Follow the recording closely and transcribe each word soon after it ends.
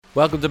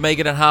Welcome to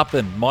Making It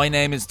Happen. My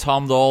name is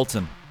Tom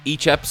Dalton.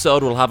 Each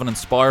episode will have an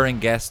inspiring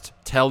guest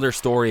tell their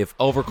story of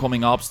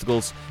overcoming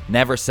obstacles,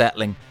 never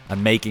settling,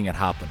 and making it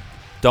happen.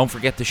 Don't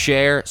forget to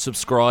share,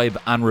 subscribe,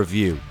 and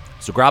review.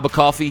 So grab a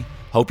coffee.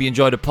 Hope you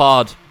enjoy the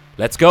pod.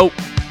 Let's go.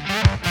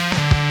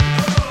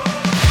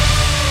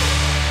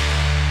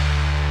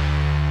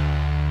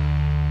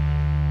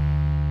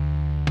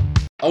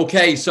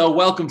 Okay, so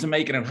welcome to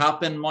Making It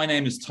Happen. My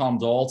name is Tom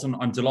Dalton.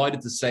 I'm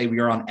delighted to say we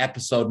are on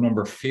episode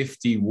number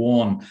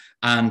 51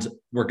 and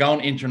we're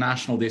going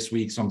international this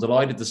week. So I'm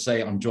delighted to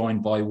say I'm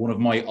joined by one of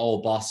my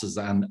old bosses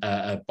and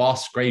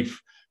great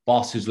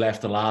boss who's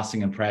left a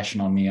lasting impression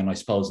on me and I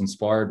suppose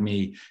inspired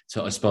me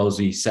to,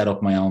 set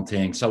up my own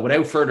thing. So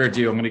without further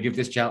ado, I'm going to give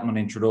this gentleman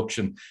an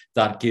introduction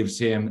that gives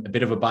him a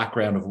bit of a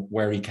background of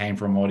where he came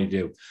from, what he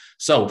do.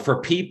 So for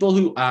people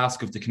who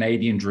ask of the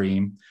Canadian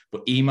dream,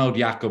 but Emo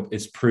Jacob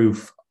is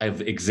proof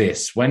of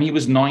exists. When he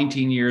was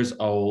 19 years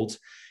old,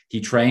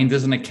 he trained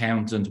as an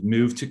accountant,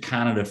 moved to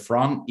Canada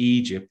from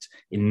Egypt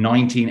in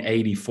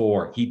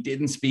 1984. He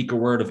didn't speak a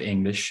word of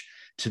English.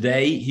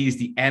 Today, he's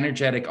the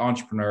energetic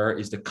entrepreneur,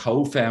 is the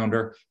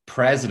co-founder,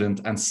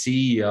 president, and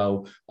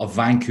CEO of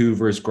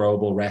Vancouver's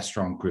Global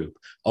Restaurant Group,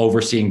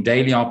 overseeing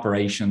daily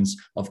operations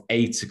of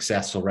 8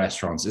 successful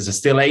restaurants. Is it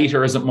still 8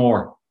 or is it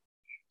more?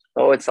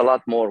 Oh, it's a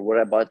lot more.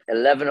 We're about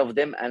 11 of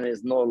them, and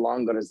it's no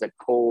longer as a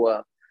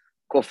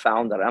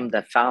co-founder. I'm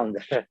the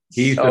founder.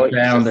 He's the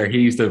founder.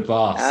 He's the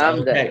boss.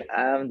 I'm the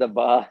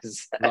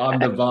boss. I'm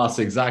the boss.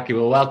 Exactly.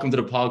 Well, welcome to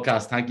the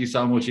podcast. Thank you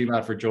so much,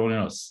 Emad, for joining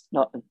us.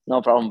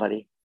 No problem,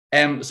 buddy.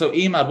 So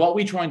Emad, what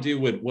we try and do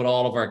with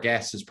all of our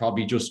guests is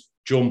probably just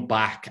jump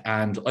back.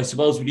 And I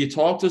suppose, would you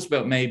talk to us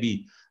about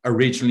maybe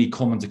originally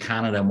coming to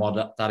Canada and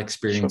what that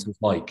experience was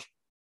like?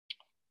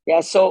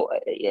 Yeah. So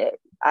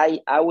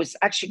I was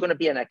actually going to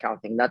be an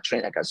accounting, not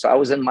train accountant. So I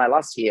was in my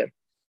last year.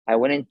 I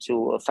went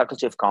into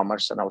Faculty of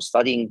Commerce and I was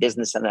studying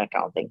business and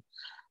accounting.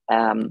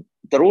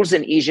 The rules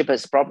in Egypt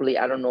is probably,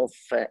 I don't know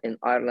if in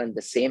Ireland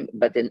the same,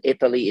 but in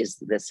Italy is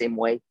the same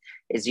way,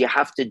 is you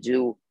have to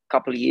do a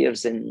couple of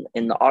years in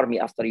the army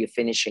after you're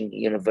finishing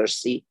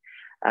university.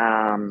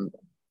 They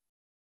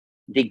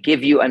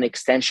give you an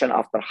extension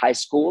after high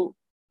school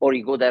or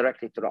you go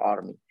directly to the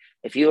army.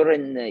 If you're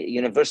in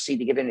university,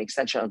 they give you an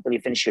extension until you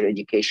finish your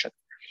education.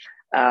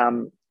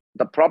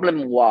 The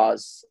problem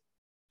was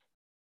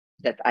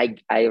that I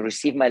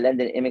received my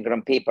London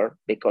immigrant paper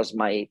because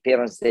my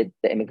parents did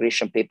the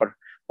immigration paper.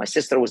 My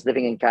sister was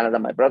living in Canada.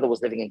 My brother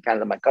was living in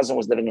Canada. My cousin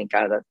was living in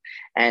Canada.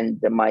 And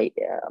my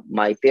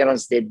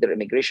parents did their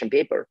immigration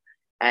paper.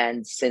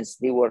 And since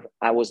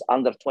I was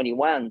under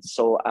 21,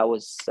 so I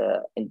was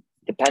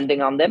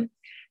depending on them.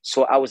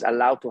 So I was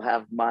allowed to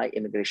have my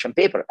immigration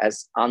paper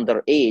as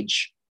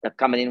underage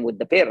coming in with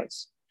the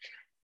parents.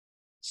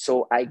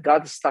 So I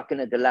got stuck in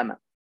a dilemma.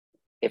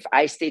 If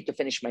I stayed to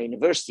finish my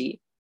university,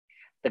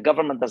 the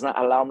government does not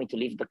allow me to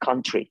leave the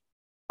country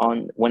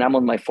when I'm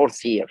on my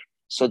 4th year.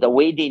 So the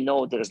way they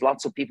know, there's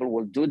lots of people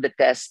will do the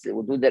test, they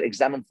will do their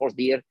exam in 4th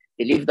year,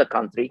 they leave the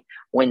country.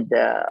 When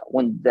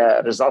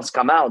the results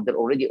come out, they're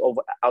already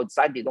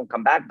outside, they don't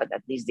come back, but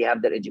at least they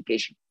have their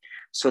education.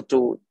 So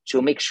to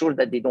make sure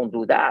that they don't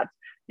do that,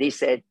 they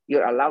said,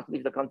 you're allowed to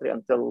leave the country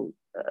until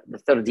the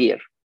 3rd year.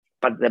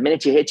 But the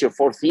minute you hit your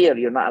 4th year,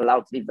 you're not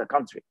allowed to leave the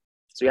country.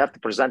 So you have to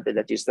present it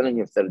that you're still in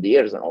your 3rd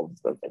years and all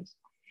these other things.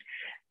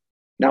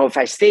 Now, if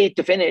I stay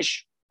to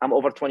finish, I'm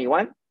over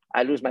 21,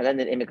 I lose my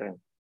London immigrant.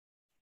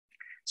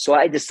 So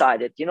I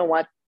decided, you know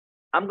what?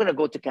 I'm going to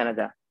go to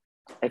Canada.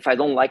 If I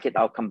don't like it,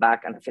 I'll come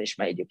back and finish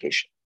my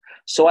education.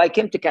 So I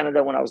came to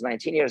Canada when I was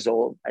 19 years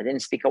old. I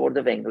didn't speak a word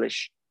of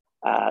English,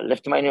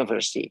 left my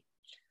university,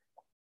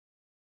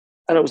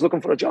 and I was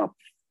looking for a job.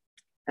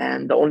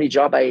 And the only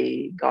job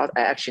I got,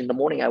 in the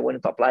morning, I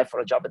went to apply for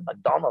a job at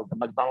McDonald's. The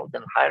McDonald's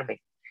didn't hire me.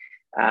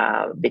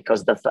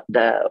 Because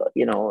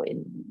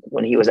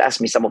when he was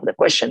asking me some of the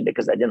question,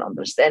 because I didn't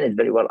understand it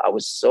very well, I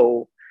was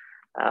so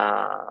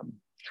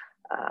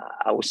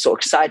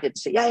excited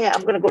to say, yeah,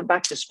 I'm going to go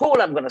back to school.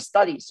 I'm going to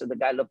study. So the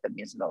guy looked at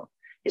me and said, no,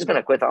 he's going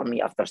to quit on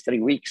me after 3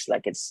 weeks.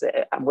 Like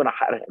I'm going to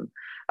hire him.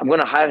 I'm going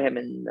to hire him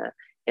in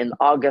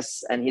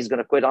August and he's going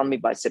to quit on me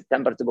by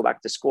September to go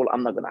back to school.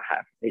 I'm not going to hire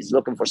him. He's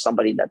looking for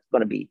somebody that's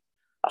going to be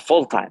a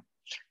full-time.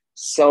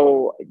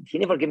 So he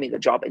never gave me the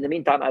job. In the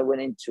meantime, I went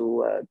in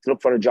to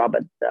look for a job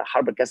at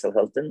Harbor Castle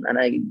Hilton, and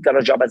I got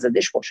a job as a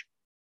dishwasher.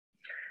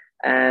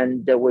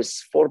 And there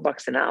was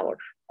 $4 an hour.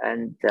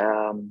 And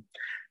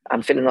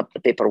I'm filling up the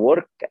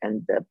paperwork,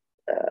 and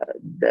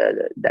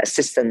the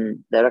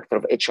assistant director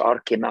of HR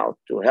came out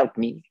to help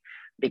me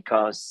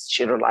because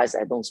she realized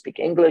I don't speak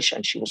English,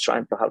 and she was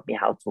trying to help me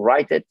how to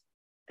write it,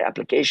 the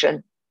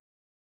application.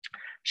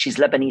 She's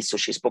Lebanese, so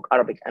she spoke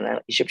Arabic, and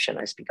I'm Egyptian,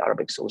 I speak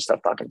Arabic, so we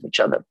start talking to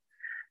each other.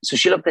 So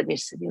she looked at me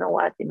and said, you know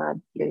what,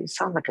 Imad, you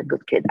sound like a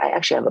good kid. I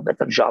actually have a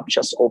better job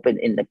just open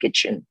in the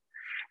kitchen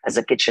as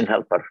a kitchen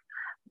helper.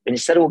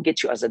 Instead of we'll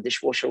get you as a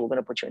dishwasher, we're going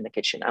to put you in the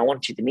kitchen. I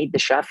want you to meet the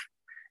chef.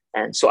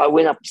 And so I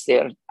went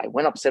upstairs.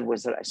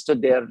 With her. I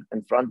stood there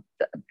in front.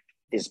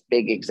 This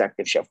big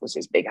executive chef with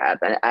his big hat.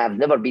 And I have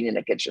never been in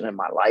a kitchen in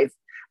my life,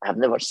 I've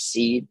never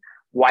seen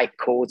white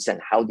coats and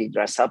how they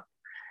dress up.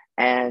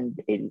 And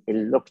it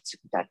looked,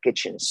 that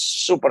kitchen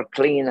super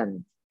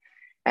clean.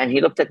 And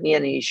he looked at me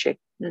and he said,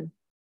 do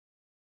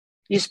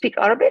you speak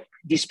Arabic?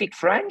 Do you speak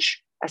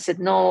French? I said,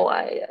 no,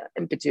 I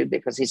impetu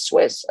because he's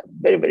Swiss,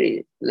 very,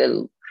 very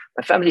little.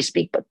 My family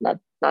speak, but not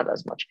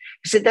as much.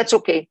 He said, that's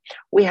okay.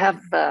 We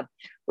have a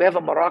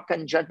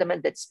Moroccan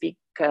gentleman that speak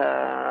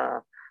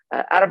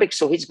Arabic,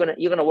 so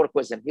you're gonna work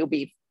with him. He'll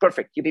be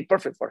perfect. You'll be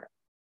perfect for him.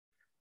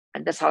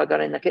 And that's how I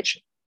got in the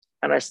kitchen.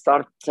 And I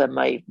start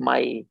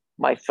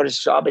my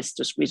first job is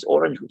to squeeze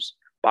orange juice,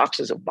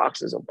 boxes of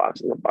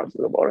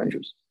orange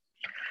juice.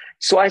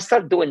 So I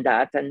started doing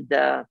that, and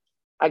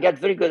I got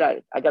very good at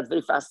it. I got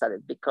very fast at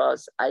it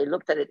because I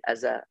looked at it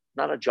as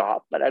not a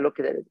job, but I looked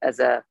at it as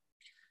the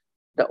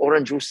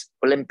orange juice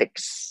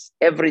Olympics.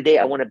 Every day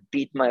I want to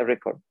beat my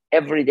record.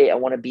 Every day I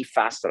want to be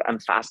faster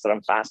and faster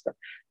and faster.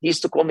 They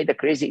used to call me the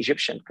crazy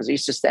Egyptian because I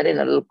used to stand in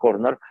a little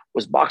corner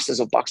with boxes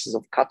of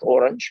cut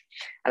orange.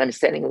 And I'm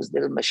standing with a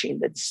little machine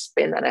that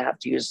spins, and I have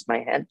to use my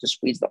hand to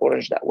squeeze the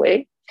orange that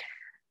way.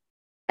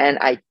 And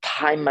I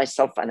time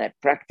myself and I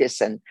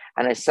practice and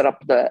I set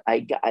up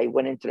I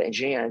went into the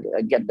engineering and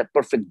I get the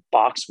perfect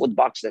wood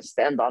box that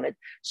stand on it.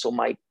 So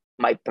my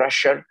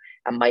pressure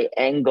and my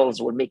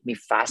angles will make me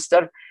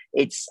faster.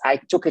 I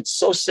took it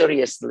so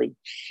seriously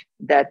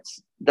that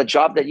the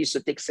job that used to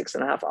take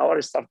 6.5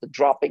 hours started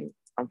dropping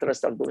until I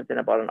started doing it in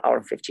about an hour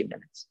and 15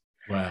 minutes.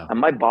 Wow. And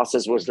my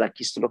bosses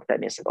used to look at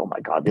me and said, oh my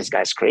God, this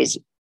guy's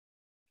crazy.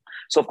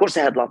 So of course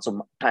I had lots of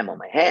time on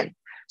my hand.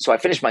 So I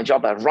finished my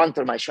job. I run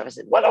to my chef. I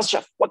said, what else,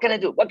 chef? What can I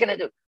do? What can I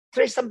do?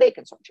 Trace some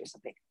bacon. So I trace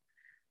some bacon.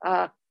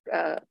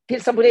 Peel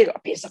some potato.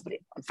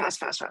 I'm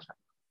fast.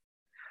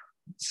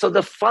 So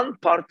the fun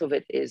part of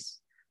it is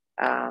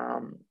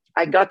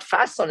I got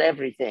fast on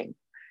everything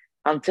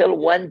until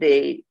one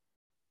day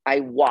I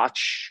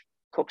watch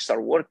cooks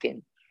are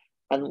working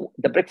and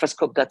the breakfast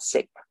cook got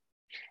sick.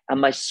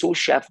 And my sous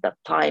chef at that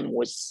time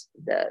was,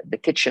 the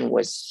kitchen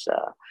was,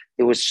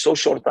 it was so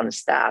short on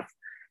staff.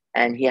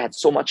 And he had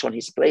so much on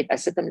his plate. I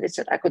said to him,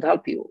 listen, I could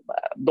help you.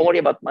 Don't worry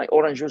about my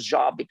orange juice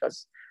job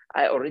because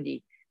I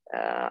already,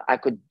 I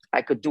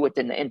could do it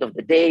in the end of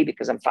the day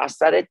because I'm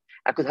fast at it.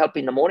 I could help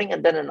you in the morning.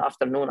 And then in the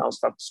afternoon, I'll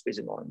start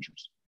squeezing orange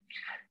juice.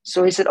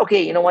 So he said,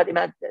 okay, you know what,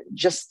 Imad,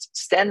 just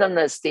stand on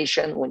the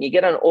station. When you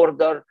get an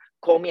order,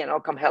 call me and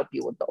I'll come help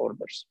you with the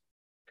orders.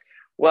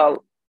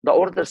 Well, the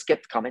orders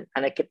kept coming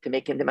and I kept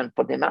making them and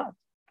put them out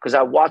because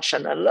I watch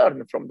and I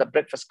learn from the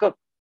breakfast cook.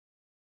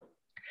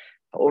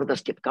 The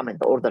orders kept coming.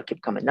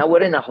 Now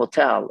we're in a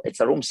hotel. It's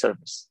a room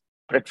service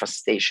breakfast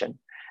station.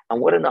 And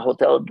we're in a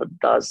hotel that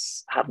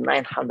does have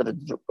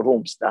 900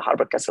 rooms, the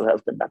Harbor Castle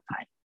Hilton that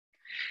time.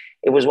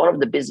 It was one of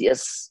the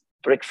busiest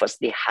breakfasts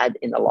they had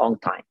in a long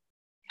time.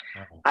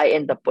 Uh-huh. I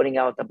end up putting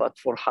out about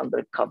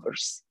 400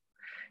 covers.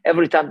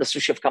 Every time the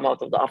sous chef come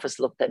out of the office,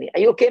 looked at me, are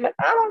you okay, man?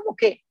 Oh, I'm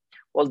okay.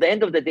 Well, the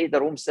end of the day, the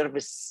room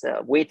service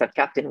waiter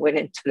captain went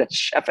into the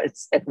chef and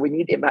said, we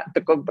need him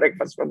to cook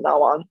breakfast from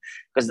now on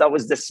because that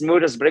was the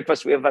smoothest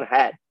breakfast we ever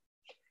had.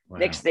 Wow.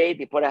 Next day,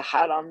 they put a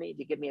hat on me,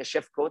 they gave me a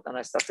chef coat, and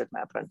I started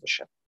my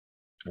apprenticeship.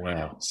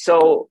 Wow.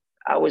 So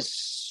I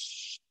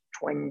was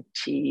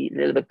 20, a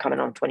little bit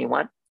coming on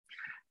 21.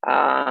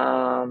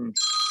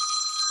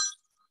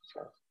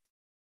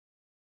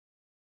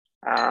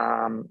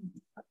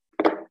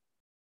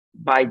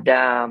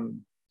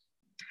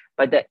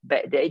 By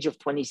the age of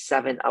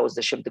 27, I was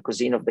the chef de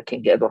cuisine of the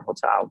King Edward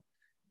Hotel,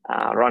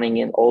 running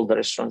in all the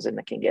restaurants in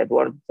the King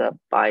Edward.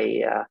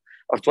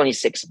 Or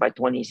 26, by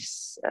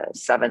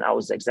 27, I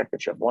was the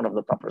executive chef, one of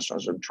the top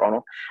restaurants in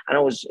Toronto. And I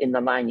was in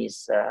the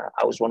 90s,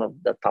 I was one of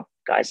the top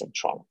guys in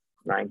Toronto,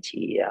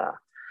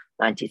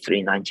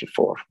 93,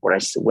 94, where I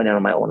went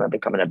on my own and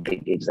becoming a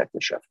big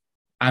executive chef.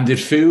 And did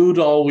food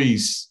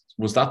always,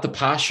 was that the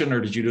passion, or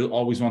did you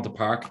always want the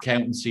park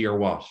accountancy or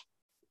what?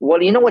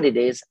 Well, you know what it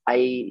is?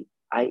 I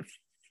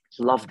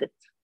loved it,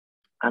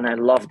 and I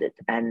loved it,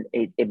 and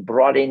it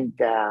brought in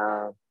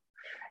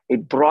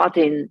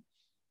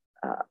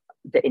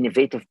the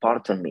innovative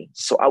part on me.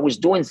 So I was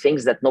doing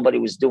things that nobody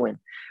was doing.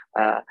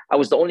 I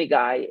was the only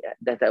guy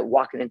that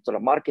walking into the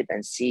market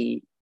and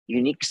see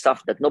unique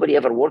stuff that nobody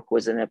ever worked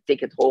with, and I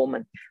take it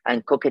home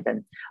and cook it.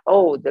 And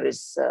there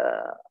is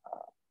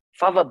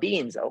fava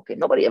beans. Okay,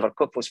 nobody ever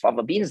cooked with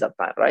fava beans that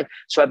time, right?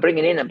 So I bring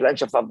it in a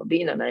bunch of fava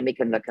bean and I make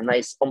it like a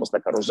nice, almost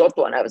like a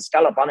risotto, and I have a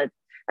scallop on it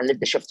and let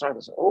the chef try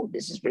it. Oh,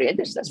 this is very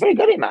interesting. That's very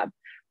good, man.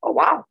 Oh,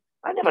 wow.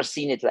 I never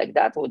seen it like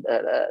that.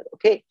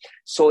 Okay.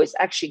 So it's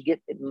actually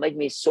it made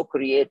me so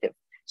creative.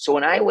 So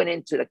when I went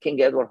into the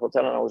King Edward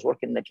Hotel and I was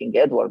working in the King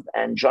Edward,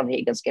 and John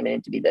Higgins came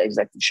in to be the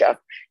executive chef,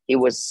 he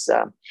was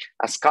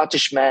a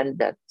Scottish man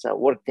that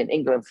worked in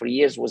England for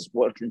years, was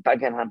working in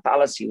Buckingham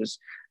Palace. He was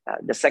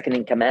the second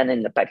in command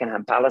in the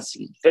Buckingham Palace.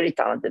 He's very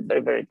talented,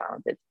 very, very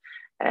talented.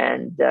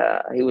 And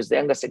he was the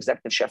youngest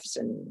executive chefs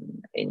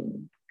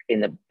in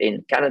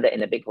Canada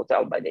in a big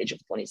hotel. By the age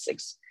of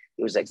 26,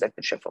 he was the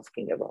executive chef of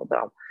King Edward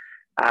Hotel.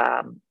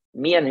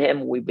 Me and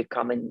him, we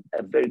becoming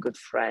very good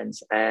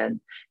friends,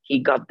 and he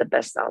got the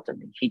best out of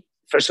me. He,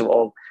 first of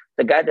all,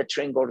 The guy that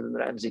trained Gordon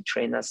Ramsay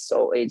trained us.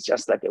 So it's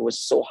just like, it was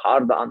so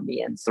hard on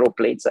me and throw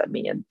plates at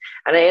me. And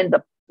I ended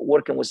up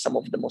working with some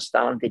of the most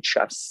talented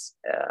chefs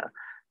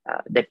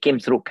that came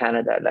through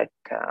Canada, like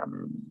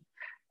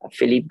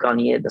Philippe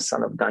Garnier, the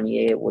son of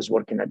Garnier, was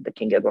working at the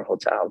King Edward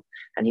Hotel,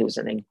 and he was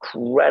an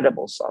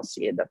incredible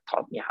saucier that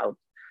taught me how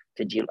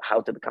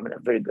to become a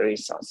very great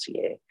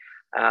saucier.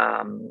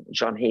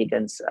 John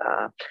Higgins,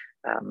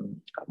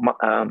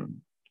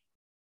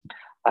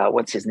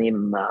 what's his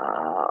name?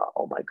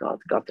 Oh my God,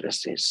 God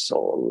rest his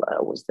soul,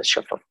 was the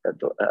chef of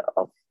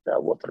the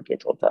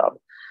Watergate Hotel.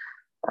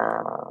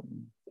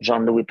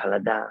 Jean-Louis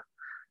Paladin.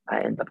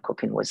 I ended up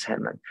cooking with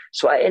him. And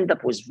so I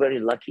was very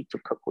lucky to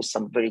cook with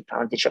some very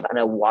talented chefs, and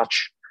I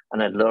watch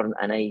and I learn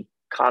and I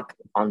caught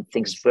on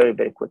things very,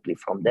 very quickly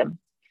from them.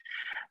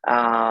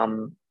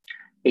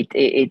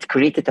 It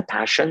created a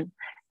passion,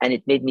 and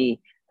it made me,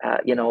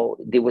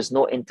 there was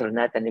no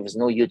internet and there was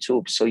no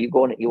YouTube. So you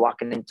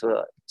walk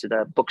into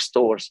the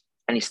bookstores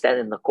and you stand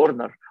in the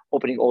corner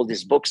opening all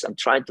these books and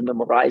trying to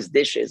memorize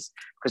dishes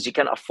because you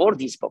can afford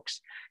these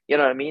books. You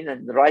know what I mean?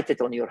 And write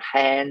it on your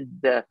hand,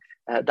 the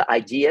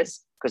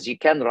ideas, because you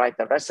can write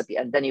a recipe,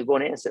 and then you go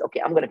in and say,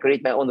 okay, I'm going to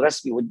create my own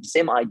recipe with the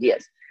same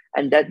ideas.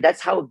 And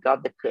that's how it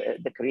got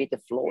the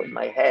creative flow in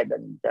my head.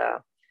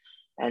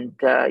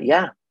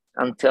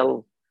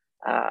 Until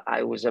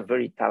I was a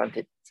very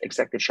talented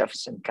executive chef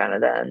in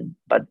Canada,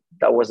 but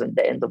that wasn't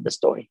the end of the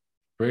story.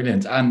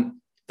 Brilliant. And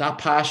that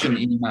passion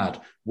you had,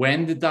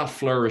 when did that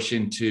flourish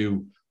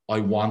into, I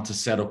want to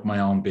set up my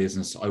own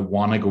business, I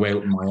want to go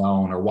out on my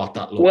own, or what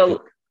that looked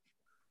like?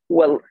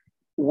 Well,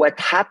 what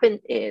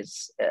happened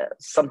is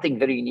something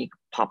very unique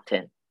popped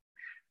in.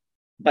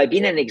 By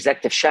being an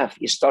executive chef,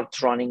 you start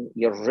running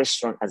your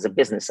restaurant as a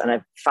business. And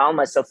I found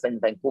myself in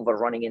Vancouver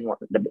running in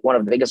one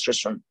of the biggest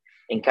restaurants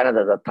in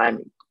Canada at the time,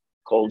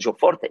 called Joe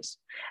Fortes.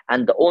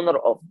 And the owner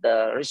of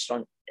the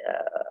restaurant,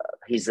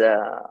 he's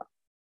an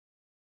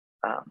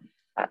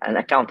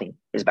accounting,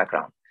 his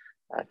background.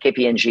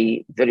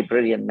 KPMG, very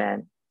brilliant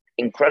man,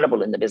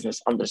 incredible in the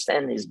business,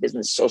 understand his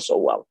business so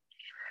well.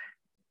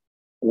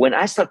 When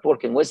I started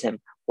working with him,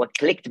 what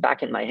clicked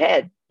back in my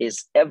head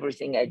is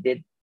everything I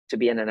did to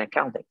be in an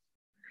accounting,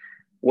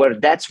 where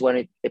that's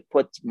when it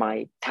put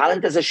my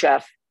talent as a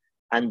chef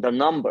and the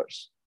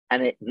numbers.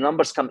 And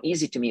numbers come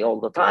easy to me all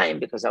the time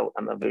because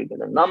I'm a very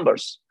good at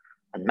numbers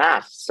and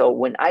math. So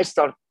when I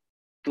start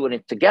doing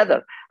it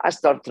together, I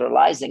start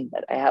realizing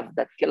that I have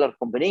that killer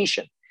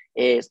combination,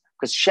 is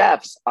because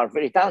chefs are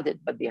very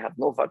talented, but they have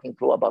no fucking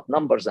clue about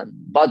numbers and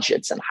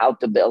budgets and how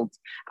to build.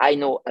 I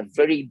know a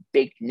very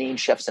big name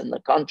chefs in the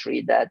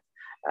country that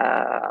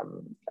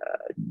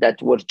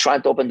were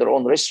trying to open their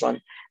own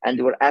restaurant, and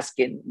they were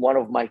asking one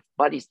of my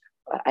buddies,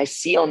 I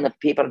see on the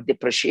paper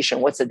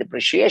depreciation. What's the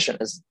depreciation?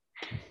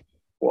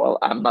 Well,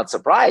 I'm not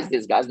surprised.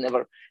 These guys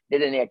never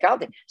did any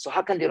accounting. So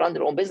how can they run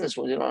their own business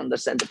when they don't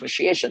understand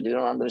depreciation? They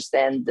don't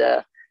understand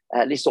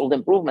leasehold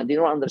improvement. They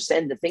don't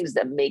understand the things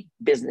that make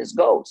business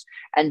goes.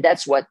 And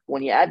that's what,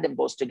 when you add them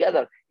both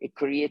together, it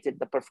created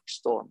the perfect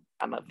storm.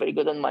 I'm very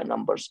good on my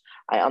numbers.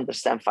 I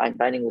understand fine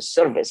dining with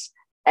service.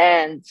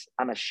 And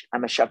I'm a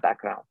chef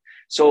background.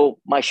 So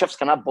my chefs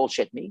cannot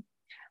bullshit me.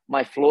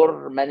 My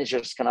floor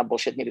managers cannot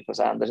bullshit me because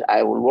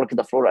I will work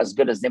the floor as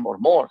good as them or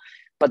more.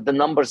 But the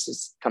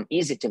numbers come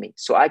easy to me.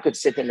 So I could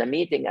sit in a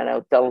meeting and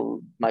I'll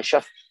tell my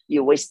chef,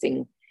 you're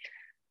wasting,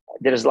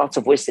 there's lots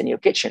of waste in your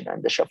kitchen.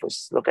 And the chef would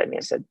look at me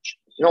and said,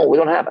 no, we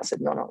don't have. I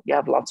said, no, you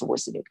have lots of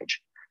waste in your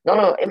kitchen.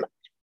 No,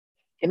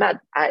 Imad,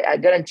 I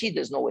guarantee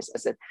there's no waste. I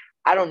said,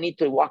 I don't need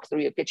to walk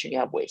through your kitchen, you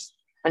have waste.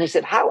 And he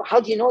said, how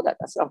do you know that?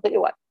 I said, I'll tell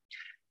you what,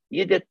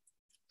 you did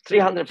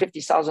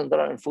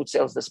 $350,000 in food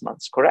sales this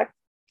month, correct?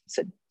 I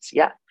said,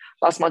 yeah.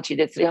 Last month you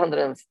did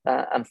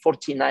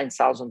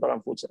 $349,000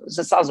 in food sales.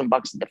 It's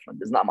 $1,000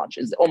 different. It's not much.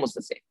 It's almost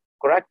the same,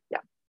 correct? Yeah.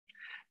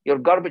 Your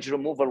garbage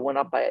removal went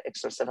up by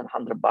extra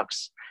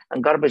 $700,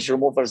 and garbage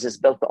removers is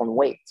built on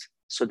weight.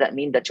 So that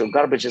means that your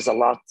garbage is a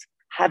lot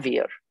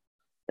heavier.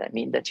 That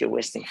means that you're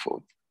wasting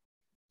food.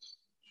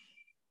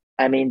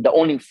 I mean, the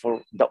only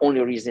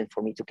reason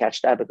for me to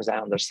catch that, because I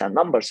understand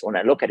numbers. When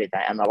I look at it,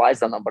 I analyze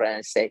the number and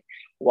I say,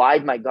 why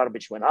my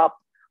garbage went up?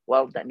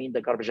 Well, that means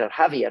the garbage are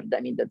heavier.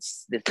 That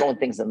means they're throwing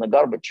things in the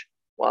garbage.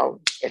 Well,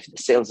 if the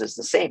sales is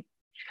the same.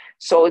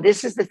 So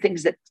this is the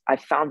things that I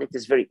found it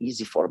is very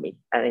easy for me.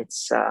 And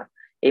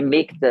it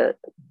make the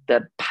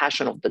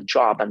passion of the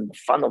job and the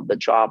fun of the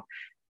job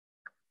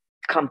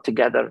come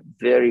together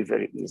very,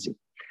 very easy.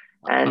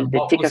 And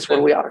it takes us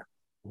where we are.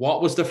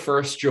 What was the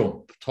first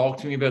jump? Talk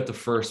to me about the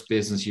first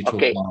business you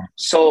took on.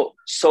 So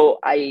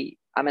I'm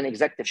an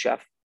executive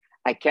chef.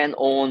 I can't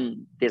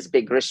own these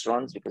big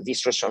restaurants because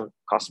these restaurants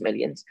cost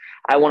millions.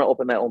 I want to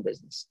open my own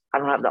business. I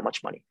don't have that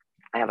much money.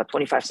 I have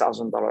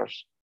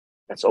 $25,000.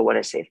 That's all what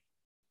I save.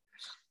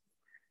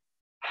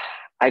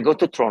 I go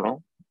to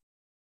Toronto.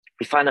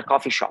 We find a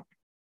coffee shop.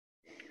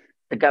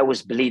 The guy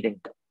was bleeding,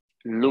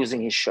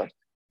 losing his shirt.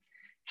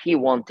 He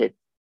wanted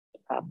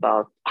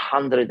about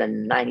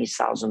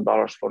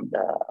 $190,000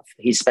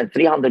 he spent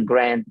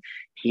 $300,000.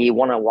 he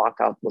want to walk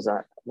out was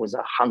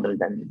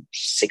 $180,000.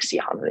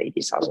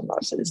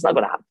 I said, it's not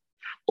going to happen.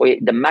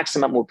 The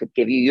maximum we could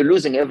give you, you're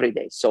losing every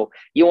day. So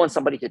you want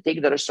somebody to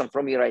take the restaurant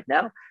from you right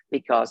now,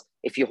 because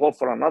if you hold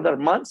for another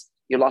month,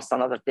 you lost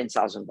another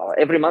 $10,000.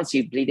 Every month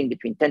you're bleeding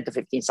between $10,000 to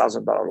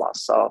 $15,000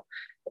 loss. So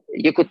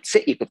you could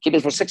keep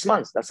it for 6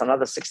 months. That's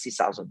another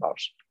 $60,000.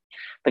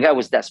 The guy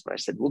was desperate. I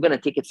said, we're going to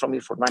take it from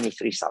you for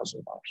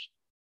 $93,000.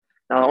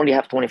 Now I only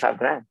have 25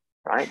 grand,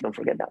 right? Don't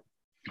forget that.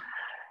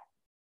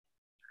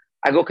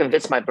 I go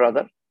convince my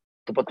brother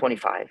to put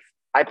 25.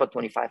 I put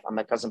 25 and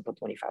my cousin put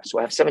 25. So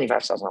I have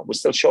 75,000. We're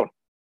still short.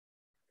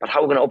 But how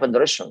are we going to open the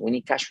restaurant? We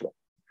need cash flow.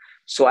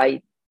 So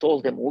I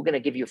told him, we're going to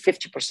give you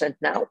 50%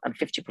 now and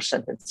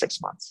 50% in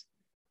 6 months.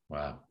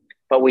 Wow.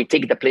 But we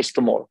take the place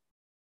tomorrow.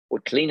 We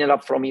clean it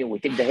up from you. We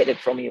take the headache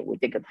from you. We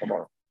take it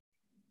tomorrow.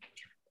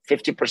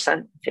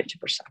 50%,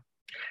 50%.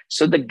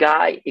 So the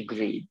guy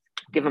agreed.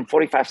 Give him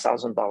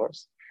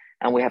 $45,000.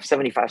 And we have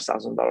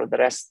 $75,000. The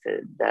rest,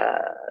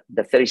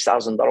 the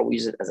 $30,000, we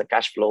use it as a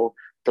cash flow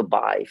to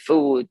buy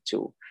food,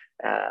 to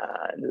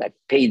like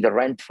pay the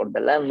rent for the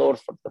landlord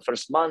for the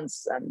first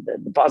months and the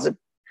deposit.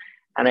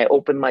 And I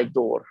opened my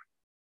door.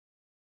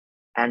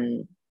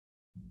 And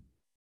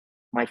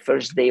my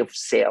first day of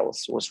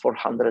sales was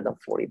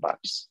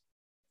 $440.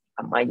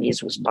 And my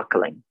knees was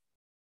buckling.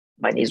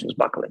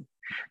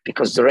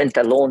 Because the rent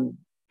alone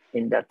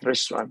in that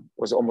restaurant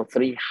was almost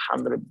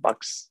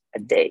 $300 a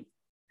day.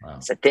 Wow.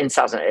 It's a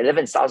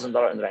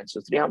 $11,000 in rent.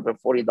 So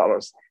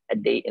 $340 a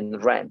day in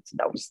rent.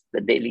 That was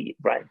the daily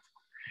rent.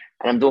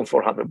 And I'm doing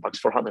 $400,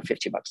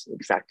 $450.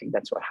 Exactly.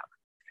 That's what happened.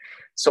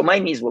 So my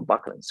knees were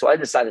buckling. So I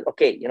decided,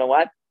 okay, you know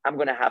what? I'm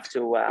going to have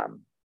to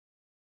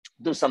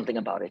do something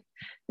about it.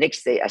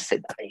 Next day, I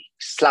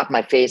slapped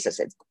my face. I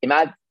said,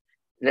 Imad,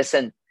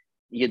 listen,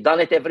 you've done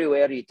it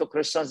everywhere. You took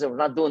restaurants that were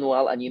not doing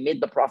well and you made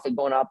the profit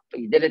going up.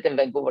 You did it in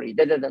Vancouver. You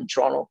did it in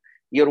Toronto.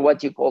 You're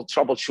what you call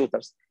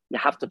troubleshooters. You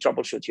have to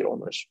troubleshoot your own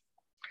restaurant.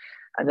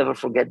 I never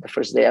forget the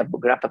first day I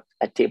grabbed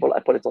a table. I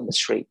put it on the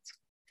street.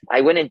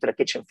 I went into the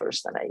kitchen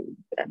first and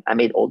I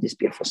made all these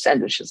beautiful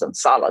sandwiches and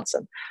salads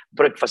and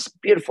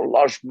breakfast, beautiful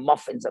large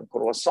muffins and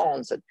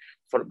croissants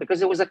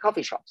because it was a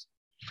coffee shop.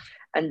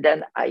 And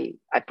then I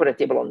put a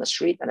table on the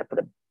street and I put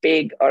a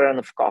big urn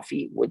of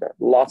coffee with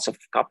lots of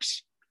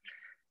cups.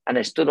 And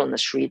I stood on the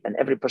street and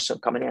every person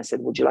coming in, I said,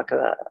 would you like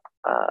a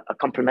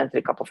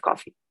complimentary cup of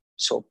coffee?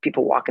 So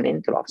people walking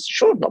into the office,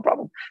 sure, no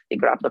problem. They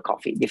grabbed the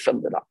coffee, they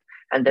filled it up.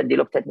 And then they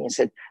looked at me and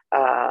said,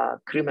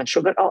 cream and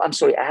sugar? Oh, I'm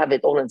sorry, I have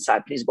it all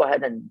inside. Please go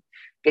ahead and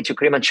get your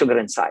cream and sugar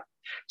inside.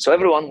 So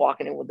everyone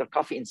walking in with their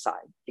coffee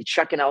inside, they're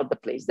checking out the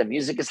place. The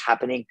music is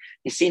happening.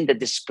 They seen the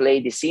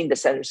display. They seen the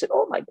center. Said,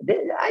 oh my God,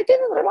 I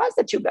didn't realize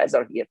that you guys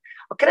are here.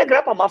 Oh, can I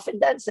grab a muffin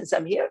then since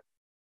I'm here?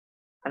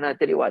 And I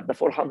tell you what, the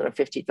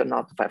 450 turned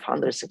out to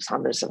 500,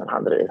 600,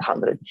 700,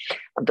 800,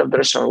 until the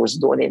restaurant was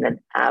doing in an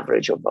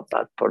average of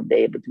about per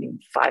day between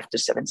 $5,000 to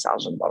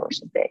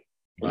 $7,000 a day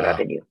in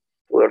revenue.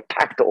 We were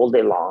packed all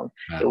day long.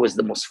 Wow. It was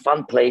the most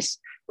fun place.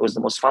 It was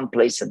the most fun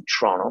place in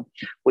Toronto.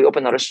 We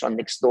opened a restaurant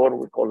next door.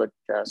 We call it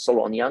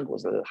Solon Young. It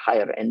was a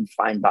higher end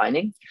fine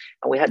dining.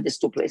 And we had these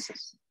two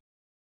places.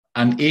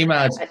 And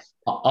Imad,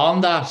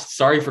 on that,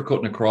 sorry for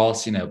cutting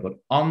across, but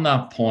on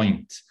that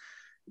point,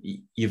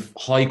 you've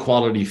high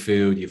quality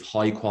food, you've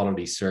high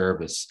quality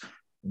service.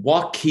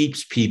 What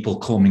keeps people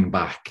coming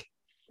back?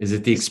 Is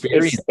it the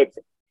experience?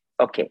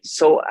 Okay,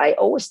 so I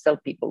always tell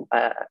people,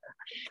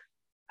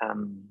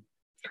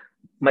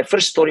 my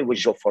first story was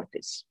Joe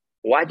Fortis.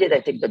 Why did I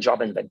take the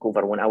job in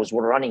Vancouver when I was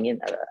running in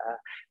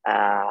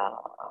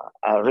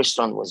a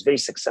restaurant was very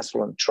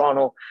successful in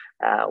Toronto,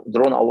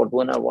 Drone Award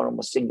winner, one of the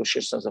most distinguished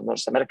restaurants of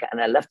North America,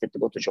 and I left it to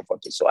go to Joe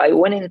Fortis. So I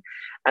went in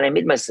and I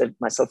made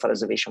myself a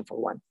reservation for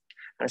one.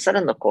 And I sat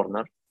in the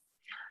corner,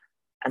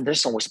 and the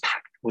restaurant was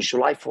packed. It was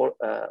July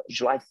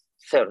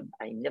 3rd.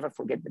 I never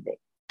forget the day.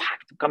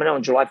 Packed. Coming out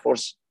on July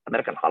 4th,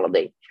 American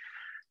holiday.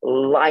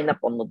 Line up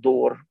on the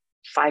door,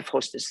 5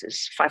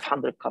 hostesses,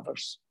 500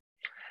 covers.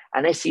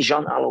 And I see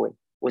John Alloway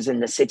was in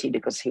the city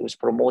because he was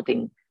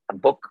promoting a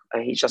book.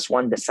 He just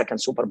won the 2nd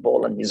Super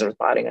Bowl and he's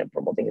retiring and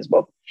promoting his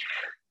book.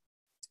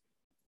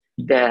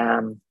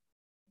 The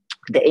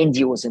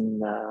Indy was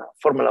in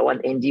Formula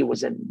One. Indy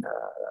was in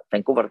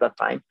Vancouver at that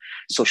time.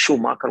 So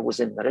Schumacher was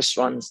in the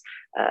restaurants.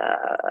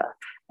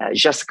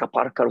 Jessica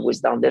Parker was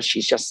down there.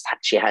 She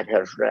had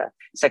her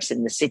Sex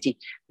in the City.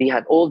 They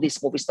had all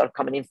these movie stars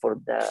coming in for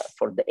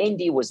the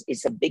Indy.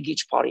 It's a big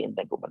huge party in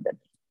Vancouver then.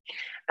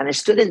 And I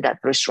stood in that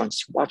restaurant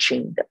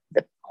watching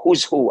the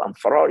who's who and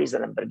Ferraris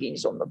and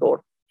Lamborghinis on the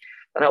door.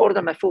 And I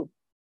ordered my food,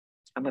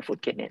 and my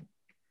food came in.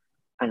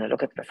 And I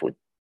look at the food,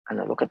 and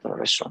I look at the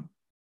restaurant.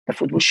 The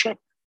food was shit.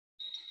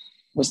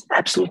 It was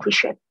absolutely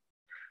shit.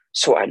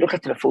 So I look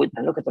at the food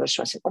and look at the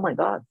restaurant and say, oh my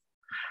God,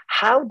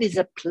 how did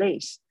a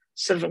place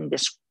serving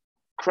this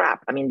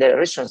crap? I mean, the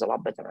restaurant's a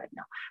lot better right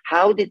now.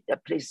 How did a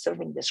place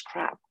serving this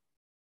crap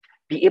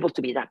be able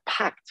to be that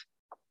packed?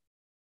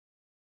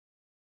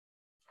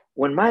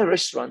 When my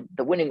restaurant,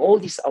 they're winning all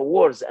these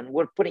awards and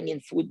we're putting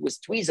in food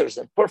with tweezers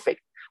and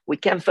perfect, we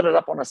can't fill it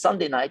up on a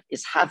Sunday night,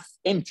 it's half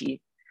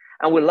empty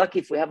And we're lucky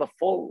if we have a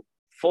full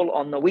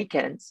on the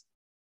weekends.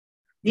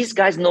 These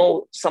guys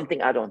know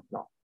something I don't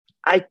know.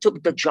 I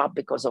took the job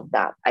because of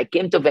that. I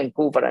came to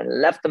Vancouver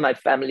and left my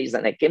families,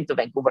 and I came to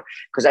Vancouver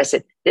because I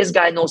said, this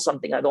guy knows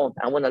something I don't.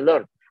 I want to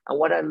learn. And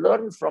what I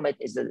learned from it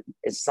is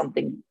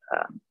something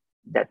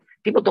that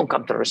people don't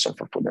come to a restaurant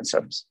for food and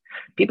service.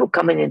 People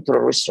coming into a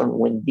restaurant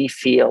when they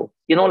feel,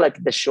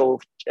 like the show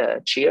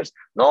Cheers.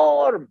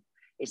 Norm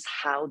is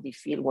how they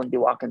feel when they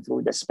walk in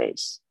through the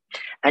space.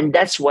 And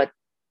that's what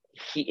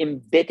he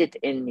embedded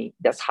in me.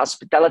 That's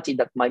hospitality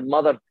that my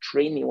mother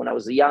trained me when I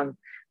was young.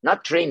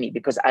 Not train me,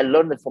 because I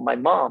learned it from my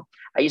mom.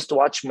 I used to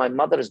watch my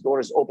mother's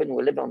doors open.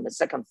 We live on the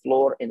second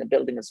floor in a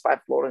building that's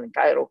 5 floors in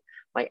Cairo.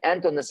 My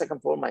aunt on the second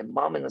floor, my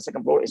mom on the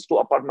second floor. Is 2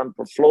 apartments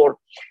per floor.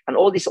 And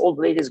all these old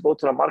ladies go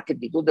to the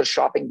market. They do their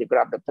shopping. They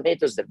grab the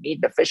tomatoes, the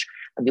meat, the fish,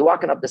 and they're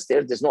walking up the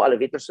stairs. There's no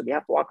elevator, so they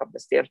have to walk up the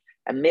stairs.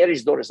 And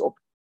Mary's door is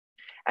open.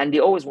 And they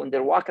always, when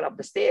they're walking up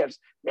the stairs,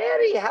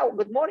 Mary,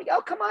 good morning.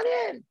 Oh, come on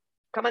in.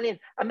 Come on in.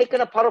 I'm making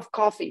a pot of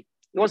coffee.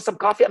 You want some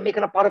coffee? I'm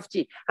making a pot of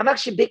tea. I'm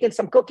actually baking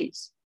some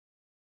cookies.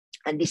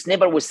 And this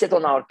neighbor will sit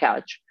on our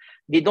couch.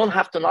 They don't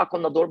have to knock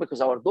on the door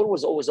because our door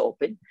was always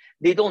open.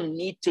 They don't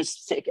need to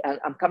say,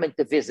 I'm coming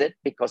to visit,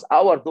 because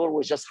our door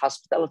was just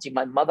hospitality.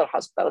 My mother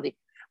hospitality.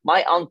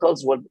 My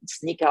uncles would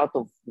sneak out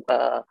of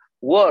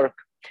work,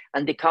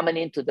 and they coming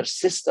into their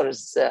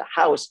sister's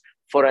house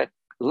for a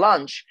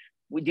lunch.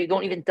 They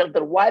don't even tell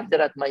their wife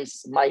they're at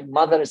my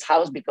mother's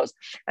house,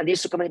 and they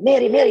used to come in,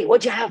 Mary,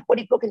 what'd you have? What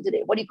are you cooking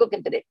today? What are you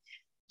cooking today?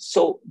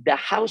 So the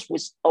house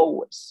was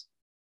always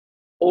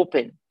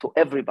open to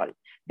everybody.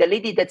 The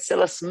lady that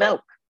sells us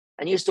milk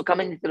and used to come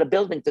into the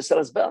building to sell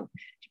us milk,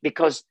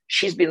 because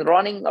she's been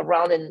running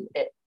around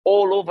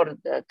all over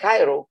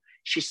Cairo.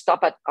 She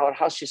stopped at our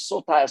house. She's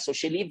so tired. So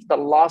she left the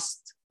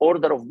last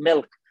order of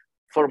milk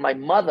for my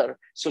mother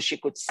so she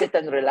could sit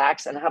and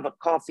relax and have a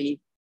coffee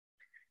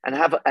and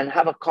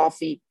have a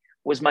coffee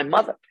with my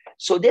mother.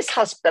 So this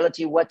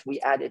hospitality, what we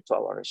added to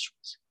our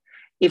restaurants.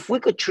 If we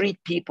could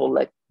treat people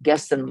like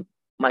guests in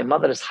my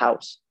mother's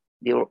house,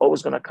 they were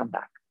always going to come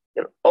back.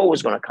 They're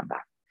always going to come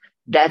back.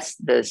 That's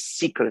the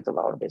secret of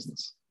our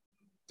business.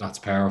 That's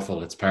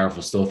powerful. It's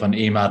powerful stuff. And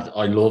Imad,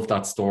 I love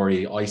that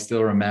story. I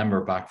still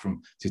remember back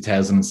from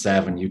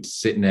 2007, you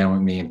sitting down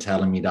with me and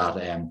telling me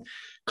that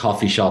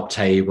coffee shop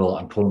table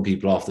and pulling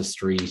people off the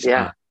street.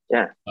 Yeah.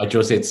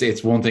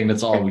 It's one thing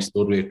that's always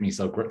stood with me.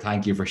 So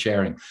thank you for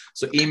sharing.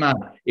 So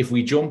Imad, if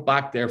we jump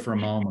back there for a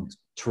moment,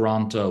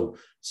 Toronto,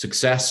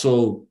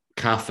 successful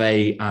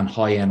cafe and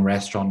high-end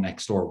restaurant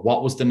next door.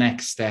 What was the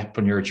next step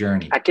on your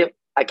journey?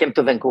 I came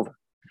to Vancouver.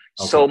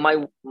 Okay. So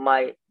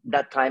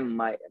that time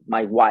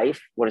my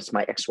wife, what is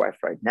my ex-wife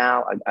right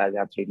now, I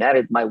got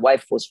remarried. My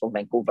wife was from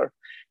Vancouver.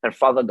 Her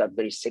father got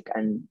very sick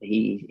and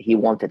he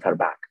wanted her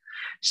back.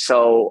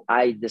 So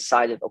I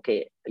decided,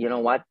 okay, you know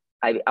what?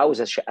 I was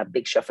a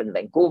big chef in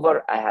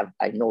Vancouver.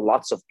 I know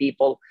lots of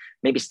people.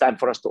 Maybe it's time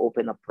for us to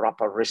open a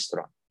proper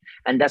restaurant.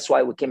 And that's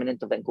why we came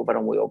into Vancouver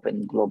and we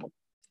opened Global.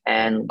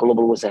 And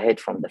Global was a hit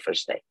from the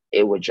first day.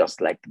 It was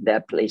just like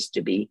that place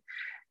to be.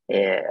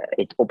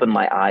 It opened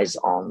my eyes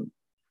on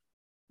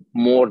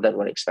more than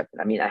what I expected.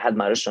 I mean, I had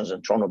my restaurants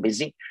in Toronto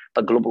busy,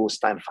 but Global was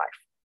time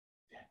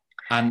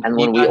 5. And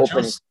when we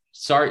opened...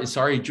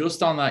 Sorry,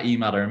 just on that,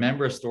 Imad, I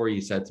remember a story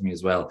you said to me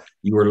as well.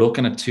 You were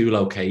looking at 2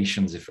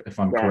 locations, if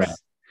I'm correct.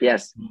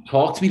 Yes.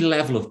 Talk to me the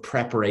level of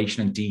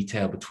preparation and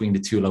detail between the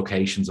 2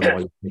 locations and why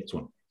you picked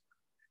one.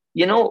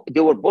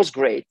 They were both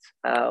great.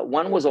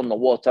 One was on the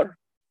water,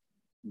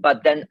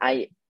 but then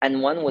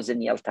one was in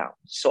Yaletown.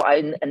 So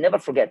I never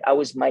forget. I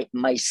was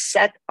my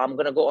set. I'm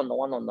gonna go on the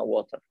one on the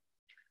water,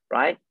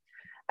 right?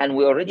 And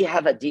we already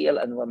have a deal,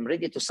 and I'm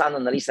ready to sign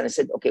on the lease. And I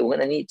said, okay, we're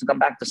gonna need to come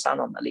back to sign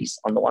on the lease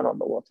on the one on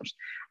the waters.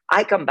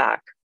 I come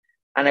back,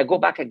 and I go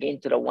back again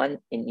to the one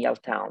in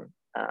Yaletown.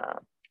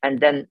 And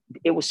then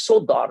it was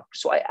so dark.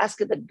 So I asked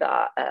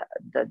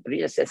the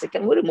real estate, I said,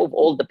 can we remove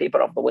all the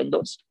paper off the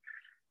windows?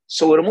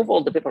 So we removed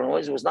all the paper on the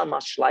windows. There was not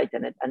much light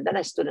in it. And then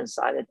I stood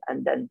inside it.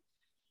 And then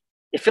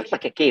it felt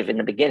like a cave in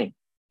the beginning.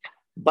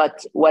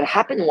 But what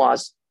happened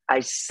was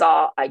I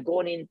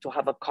going in to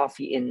have a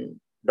coffee in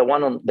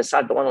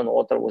beside the one on the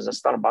water was a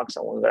Starbucks.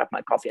 And we grab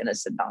my coffee and I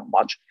sit down and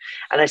watch.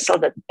 And I saw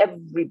that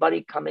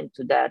everybody coming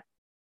to that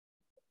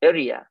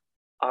area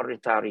are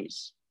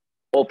retirees,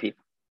 all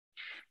people.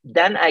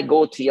 Then I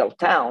go to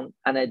Yaletown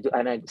and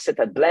I sit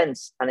at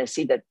Blends and I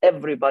see that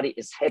everybody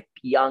is hip,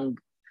 young.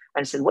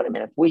 And I said, wait a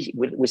minute,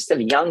 we're still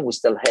young, we're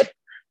still hip.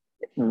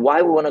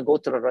 Why we want to go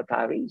to the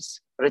retirees?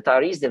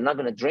 Retirees, they're not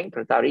going to drink.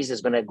 Retirees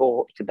is going to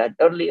go to bed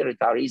early.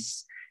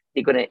 Retirees,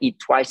 they're going to eat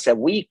twice a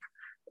week.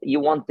 You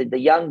want the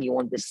young, you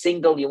want the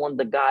single, you want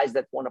the guys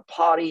that want to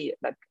party.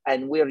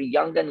 And we're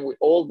young and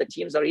all the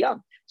teams are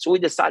young. So we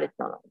decided,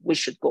 no, we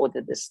should go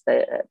to this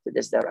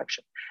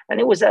direction. And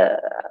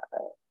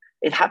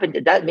it happened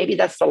that maybe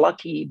that's the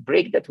lucky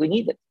break that we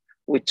needed.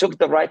 We took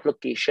the right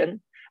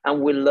location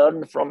and we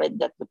learned from it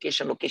that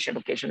location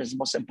is the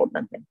most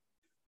important thing.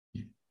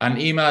 And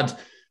Imad,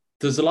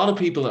 there's a lot of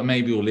people that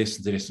maybe will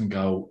listen to this and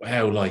go,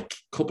 wow, like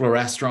a couple of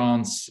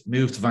restaurants,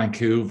 move to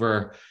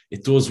Vancouver,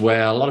 it does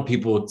well. A lot of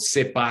people would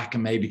sit back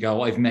and maybe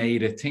go, I've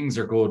made it, things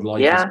are good,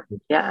 life is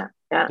good. Yeah.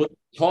 But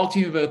talk to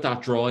me about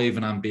that drive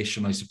and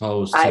ambition, I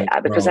suppose.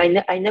 Because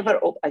I never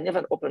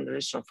opened a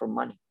restaurant for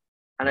money.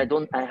 And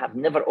I have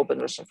never opened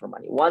a restaurant for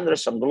money. One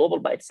restaurant global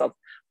by itself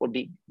would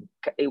be,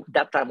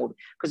 that time would,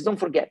 because don't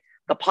forget,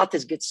 the pot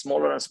gets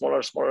smaller and smaller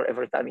and smaller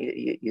every time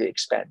you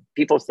expand.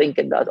 People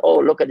thinking that, oh,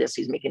 look at this,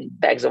 he's making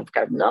bags of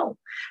cash. No,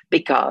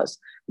 because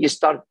you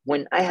start,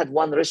 when I had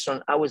one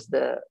restaurant, I was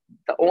the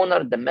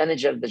owner, the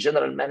manager, the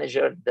general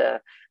manager, the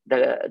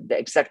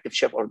executive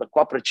chef or the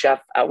corporate chef.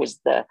 I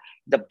was the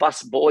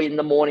bus boy in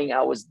the morning.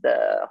 I was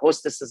the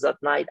hostesses at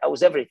night. I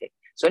was everything.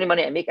 So any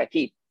money I make, I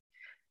keep.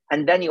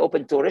 And then you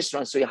open 2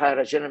 restaurants, so you hire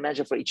a general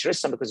manager for each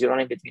restaurant because you're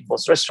running between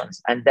both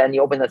restaurants. And then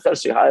you open the third,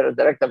 so you hire a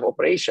director of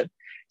operation.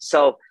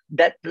 So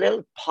that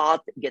little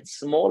pot gets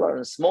smaller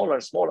and smaller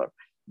and smaller.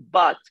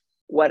 But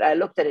what I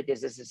looked at it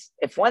is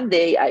if one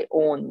day I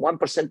own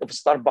 1% of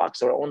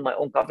Starbucks or own my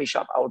own coffee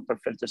shop, I would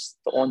prefer to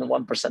own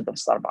 1% of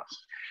Starbucks.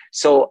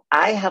 So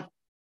I have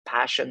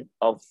passion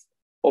of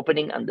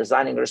opening and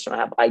designing a restaurant.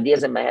 I have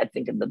ideas in my head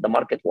thinking that the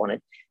market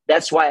wanted.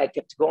 That's why I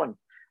kept going.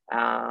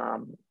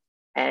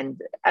 And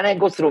I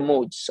go through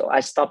moods. So I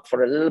stopped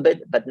for a little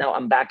bit, but now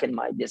I'm back in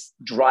this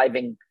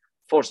driving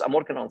force. I'm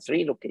working on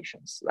 3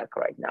 locations like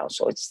right now.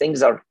 So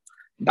things are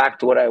back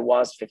to what I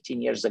was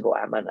 15 years ago.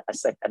 I'm at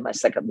my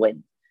second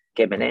win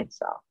came in.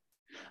 So.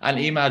 And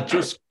Imad,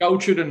 just go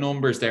through the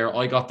numbers there.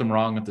 I got them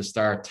wrong at the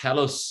start. Tell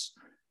us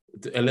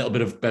a little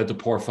bit about the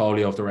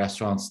portfolio of the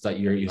restaurants that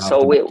you have.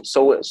 So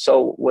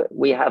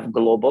we have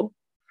Global,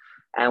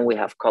 and we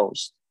have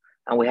Coast,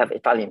 and we have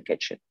Italian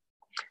Kitchen,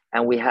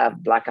 and we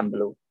have Black and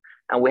Blue.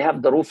 And we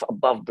have the roof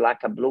above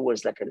Black and Blue, where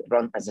it's like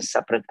run as a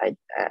separate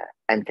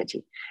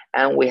entity.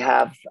 And we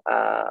have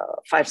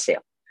Five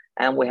Sail,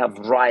 and we have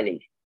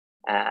Riley,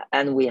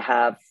 and we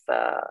have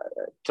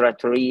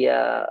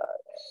Trattoria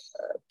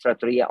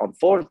on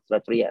 4th,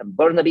 Trattoria in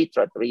Burnaby,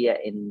 Trattoria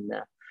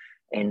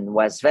in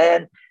West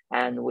Van,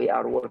 and we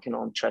are working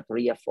on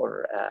Trattoria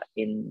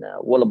in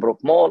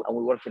Willowbrook Mall, and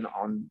we're working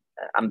on.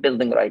 I'm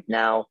building right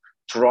now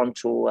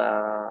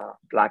Toronto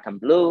Black and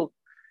Blue.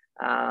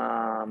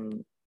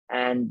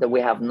 And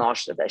we have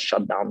Nosh that I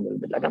shut down a little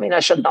bit. I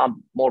shut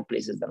down more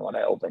places than what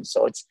I opened.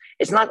 So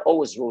it's not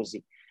always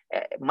rosy.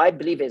 My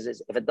belief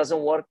is if it doesn't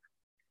work,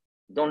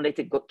 don't let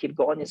it go, keep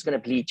going. It's going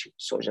to bleed you.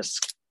 So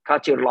just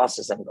cut your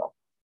losses and go.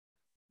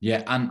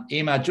 Yeah. And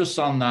Imad, just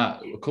on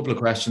that, a couple of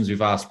questions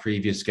we've asked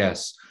previous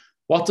guests.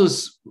 What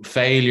does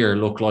failure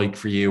look like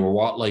for you?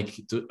 Or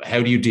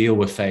how do you deal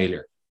with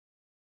failure?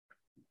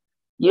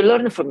 You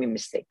learn from your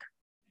mistake.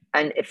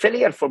 And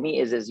failure for me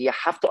is you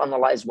have to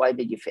analyze why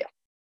did you fail.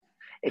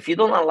 If you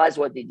don't analyze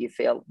why did you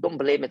fail, don't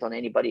blame it on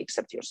anybody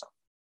except yourself.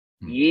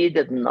 You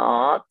did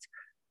not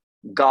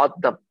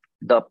got the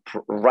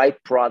right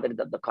product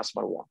that the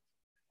customer wants.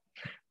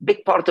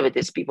 Big part of it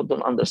is people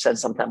don't understand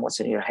sometimes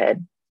what's in your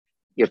head,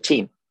 your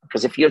team.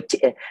 Because if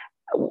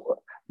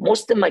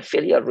most of my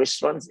failure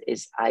restaurants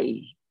is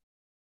I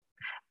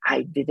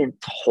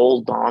didn't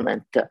hold on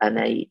and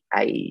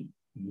I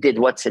did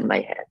what's in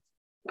my head.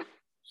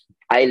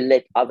 I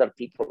let other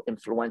people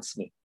influence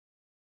me.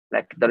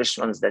 Like the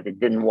restaurants that it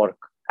didn't work,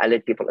 I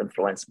let people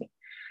influence me.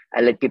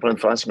 I let people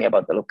influence me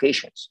about the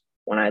locations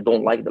when I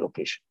don't like the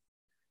location.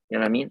 You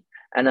know what I mean?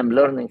 And I'm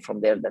learning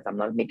from there that I'm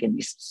not making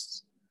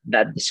these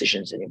bad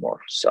decisions anymore.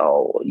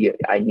 So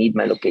I need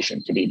my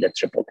location to be the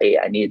AAA.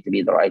 I need it to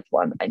be the right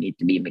one. I need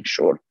to make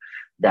sure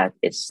that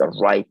it's the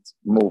right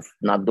move,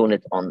 not doing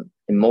it on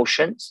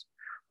emotions,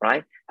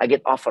 right? I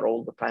get offered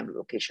all the time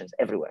locations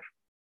everywhere.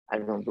 I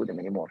don't do them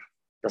anymore.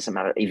 Doesn't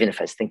matter. Even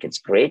if I think it's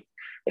great,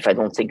 if I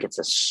don't think it's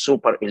a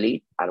super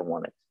elite, I don't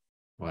want it.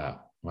 Wow.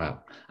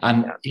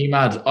 And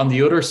Imad, on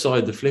the other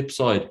side, the flip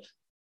side,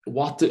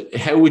 what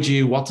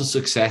does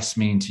success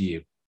mean to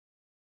you?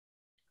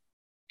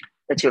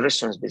 That your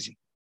restaurant's busy.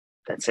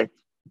 That's it.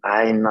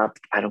 I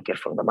don't care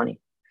for the money.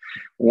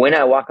 When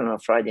I walk on a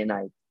Friday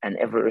night and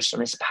every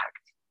restaurant is packed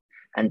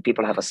and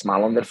people have a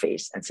smile on their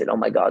face and said, oh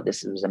my God,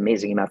 this is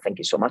amazing, Imad, thank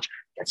you so much.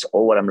 That's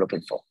all what I'm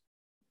looking for.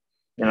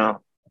 You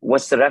know,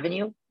 what's the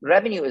revenue?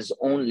 Revenue is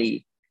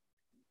only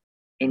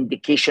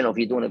indication of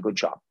you doing a good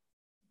job.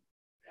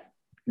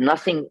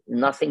 Nothing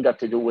got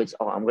to do with,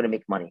 I'm going to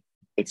make money.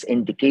 It's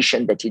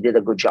indication that you did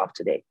a good job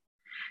today.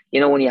 You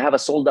know, when you have a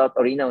sold out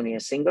arena, when you're a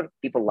singer,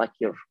 people like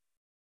your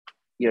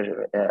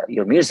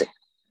music.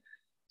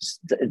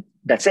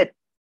 That's it.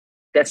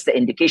 That's the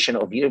indication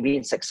of you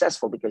being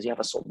successful because you have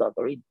a sold out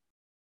arena.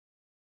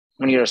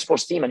 When you're a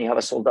sports team and you have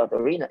a sold out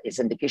arena, it's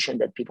indication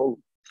that people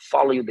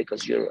follow you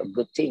because you're a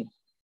good team.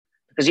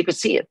 Because you could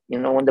see it, you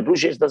know, when the Blue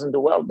Jays doesn't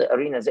do well, the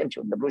arena is empty.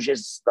 When the Blue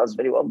Jays does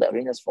very well, the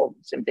arena is full.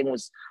 Same thing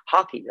with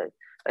hockey.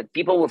 Like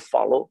people will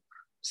follow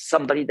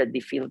somebody that they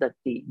feel that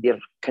they're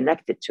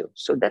connected to.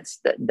 So that's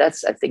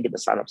I think the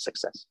sign of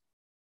success.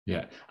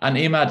 Yeah. And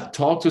Imad,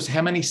 talk to us.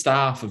 How many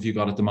staff have you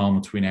got at the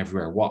moment between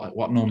everywhere?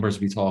 What numbers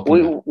are we talking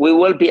about? We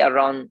will be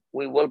around.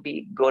 We will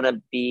be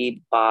gonna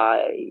be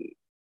by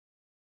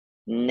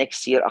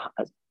next year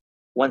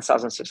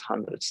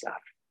 1,600 staff.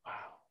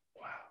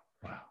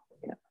 Wow.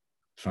 Yeah.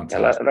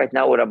 Fantastic. Right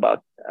now we're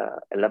about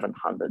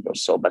 1,100 or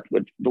so, but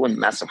we're doing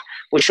massive.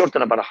 We're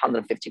shorting about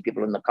 150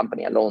 people in the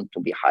company alone to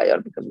be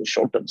hired because we're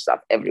shorting staff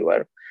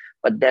everywhere.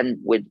 But then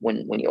when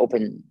you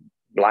open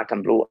Black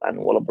and Blue and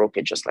Willowbrook,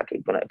 just like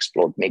it's going to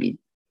explode, maybe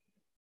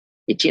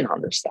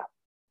 1,800 staff.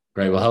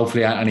 Great. Well,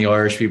 hopefully any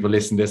Irish people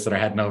listen to this that are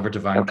heading over to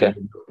Vancouver.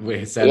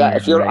 Okay. Yeah,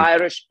 if you're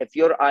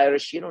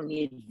Irish, you don't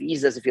need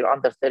visas. If you're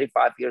under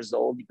 35 years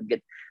old, you can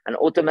get an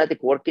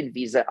automatic working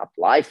visa,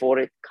 apply for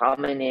it,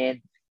 coming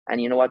in. And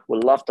you know what?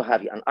 We'd love to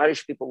have you. And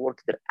Irish people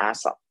work their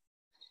ass off.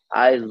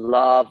 I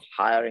love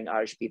hiring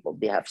Irish people.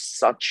 They have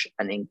such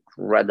an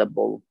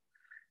incredible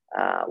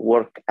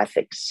work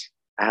ethics.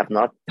 I have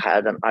not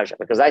had an Irish,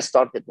 because I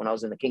started when I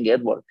was in the King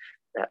Edward.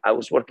 I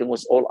was working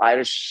with all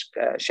Irish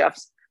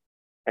chefs,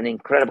 and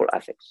incredible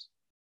ethics.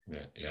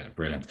 Yeah,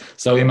 brilliant.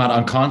 So, Imad,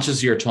 I'm conscious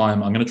of your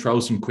time. I'm going to throw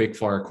some quick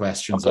fire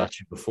questions at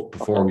you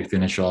before we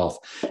finish off.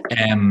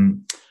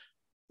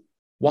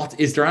 What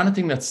is there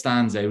anything that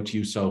stands out to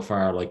you so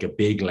far, like a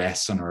big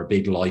lesson or a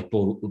big light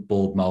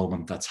bulb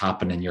moment that's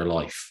happened in your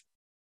life?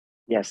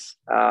 Yes,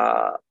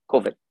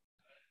 COVID.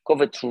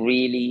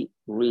 COVID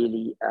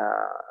really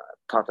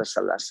taught us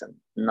a lesson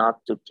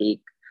not to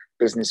take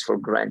business for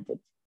granted.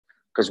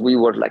 Because we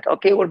were like,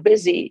 okay, we're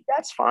busy.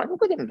 That's fine. We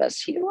could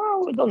invest here.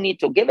 Well, we don't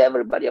need to give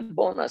everybody a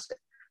bonus.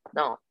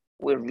 No,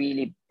 we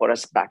really put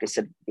us back. I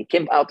said, they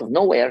came out of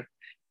nowhere,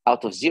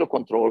 out of zero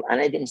control, and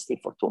I didn't stay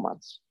for 2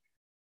 months.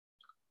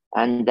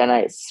 And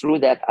then through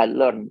that, I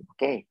learned,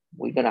 okay,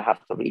 we're going to have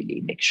to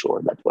really make sure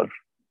that we're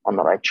on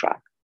the right track.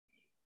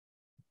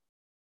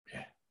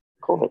 Yeah.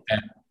 COVID.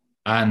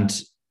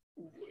 And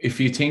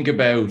if you think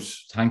about,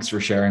 thanks for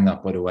sharing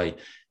that, by the way,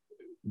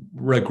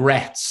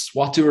 regrets.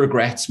 What do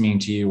regrets mean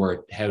to you,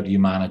 or how do you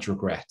manage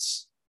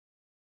regrets?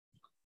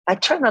 I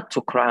try not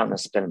to cry on a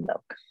spilled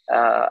milk.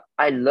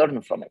 I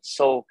learn from it.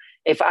 So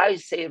if I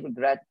say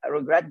I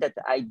regret that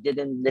I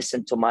didn't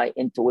listen to my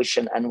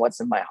intuition and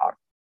what's in my heart.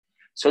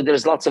 So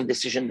there's lots of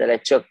decisions that I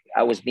took.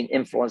 I was being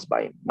influenced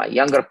by my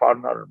younger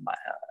partner,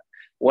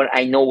 what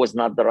I know was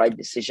not the right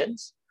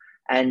decisions.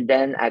 And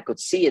then I could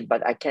see it,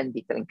 but I can't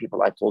be telling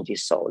people I told you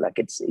so. Like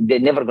they're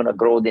never going to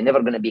grow. They're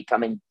never going to be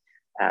coming.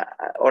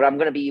 Or I'm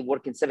going to be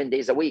working 7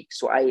 days a week.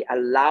 So I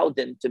allow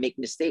them to make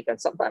mistakes.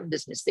 And sometimes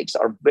these mistakes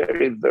are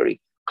very,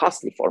 very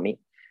costly for me.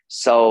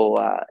 So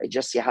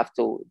you have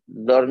to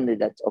learn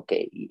that,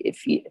 okay,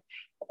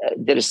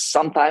 there is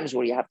sometimes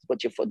where you have to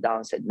put your foot down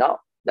and say, no,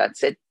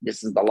 that's it.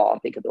 This is the law.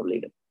 Take it or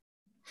leave it.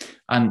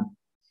 And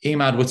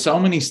Imad, with so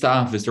many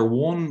staff, is there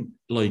one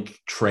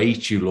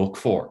trait you look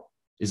for?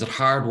 Is it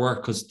hard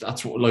work? Because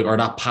that's or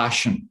that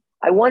passion?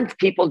 I want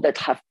people that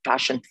have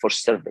passion for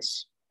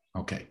service.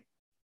 Okay.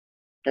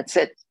 That's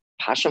it.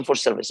 Passion for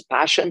service,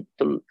 passion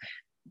to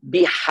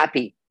be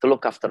happy to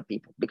look after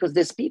people, because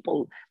these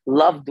people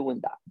love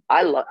doing that.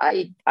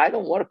 I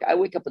don't work. I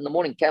wake up in the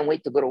morning, can't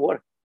wait to go to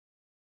work.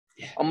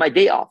 Yeah. On my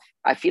day off,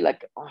 I feel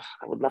like,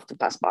 I would love to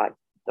pass by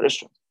the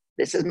restaurant.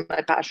 This is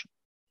my passion.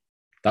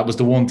 That was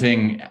the one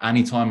thing,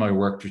 anytime I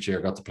worked with you,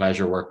 I got the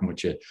pleasure of working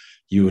with you,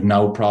 you had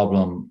no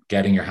problem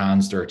getting your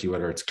hands dirty,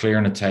 whether it's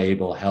clearing a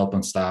table,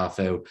 helping staff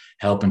out,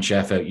 helping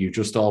chef out. You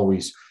just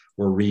always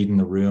were reading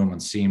the room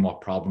and seeing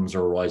what problems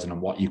are arising and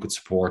what you could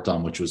support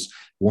on, which was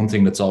one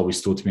thing that's always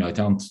stood to me.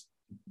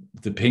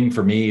 The thing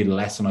for me, the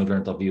lesson I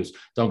learned of you is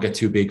don't get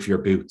too big for your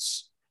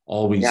boots.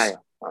 Always,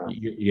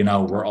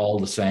 we're all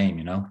the same,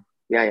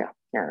 Yeah.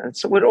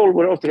 So we're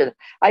all together.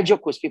 I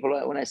joke with people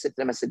when I sit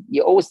to them, I said,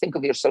 you always think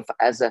of yourself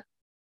as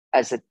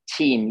a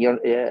team. You're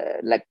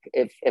like,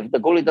 if the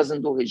goalie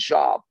doesn't do his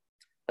job,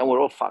 then we're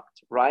all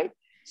fucked, right?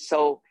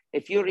 So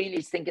if you're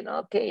really thinking,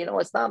 okay,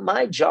 it's not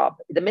my job.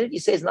 The minute you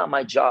say it's not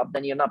my job,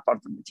 then you're not part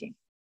of the team.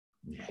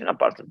 Yeah. You're not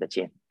part of the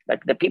team.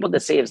 Like the people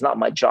that say it's not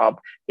my job,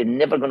 they're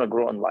never going to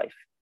grow in life.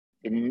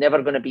 They're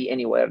never going to be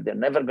anywhere. They're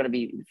never going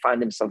to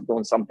find themselves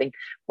doing something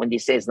when they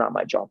say it's not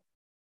my job.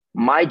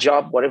 My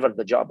job, whatever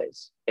the job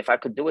is, if I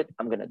could do it,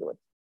 I'm going to do it.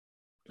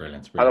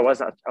 Brilliant.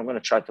 Otherwise, I'm going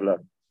to try to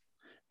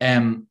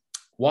learn.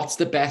 What's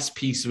the best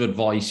piece of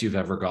advice you've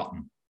ever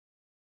gotten?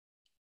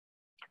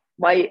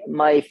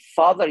 My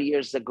father,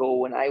 years ago,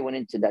 when I went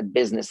into that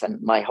business,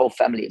 and my whole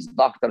family is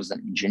doctors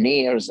and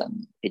engineers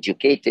and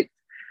educated,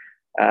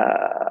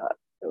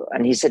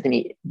 and he said to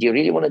me, do you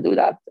really want to do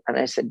that? And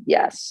I said,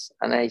 yes.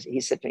 And he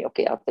said to me,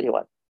 okay, I'll tell you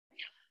what.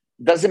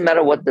 Doesn't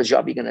matter what the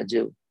job you're going to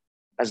do,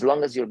 as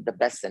long as you're the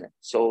best in it.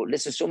 So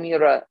let's assume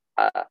you're a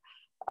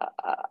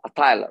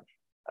tiler,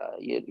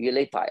 you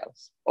lay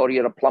tiles, or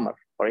you're a plumber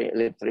or you're an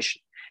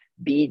electrician.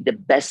 Be the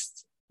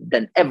best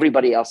than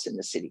everybody else in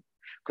the city,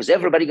 because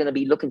everybody's going to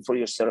be looking for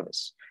your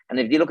service. And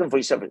if they're looking for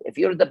your service, if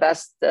you're the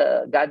best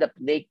guy that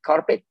lay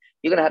carpet,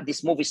 you're going to have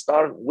this movie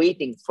star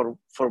waiting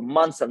for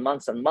months and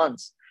months and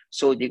months.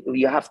 So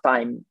you have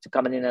time to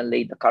come in and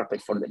lay the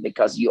carpet for them,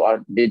 because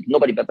there's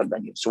nobody better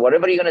than you. So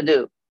whatever you're going to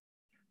do,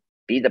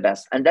 Be the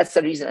best. And that's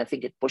the reason I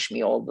think it pushed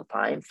me all the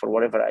time for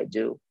whatever I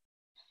do.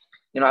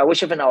 I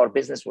wish even our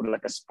business were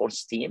like a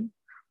sports team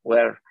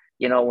where,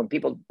 when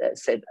people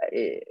said,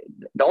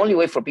 the only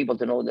way for people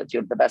to know that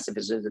you're the best if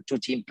it's the two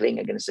teams playing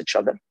against each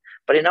other.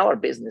 But in our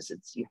business,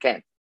 you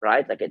can't,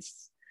 right? Like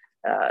it's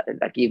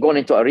like you go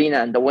into arena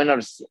and the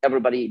winners,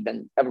 everybody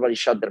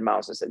shut their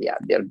mouths and said, yeah,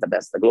 they're the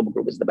best. The Global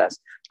Group is the best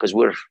because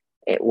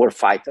we're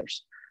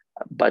fighters.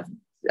 But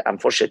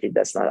unfortunately,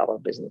 that's not our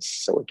business.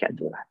 So we can't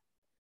do that.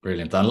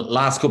 Brilliant. And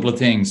last couple of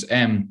things.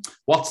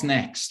 What's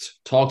next?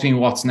 Talk to me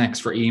what's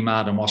next for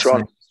Emad and what's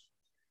next.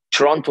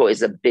 Toronto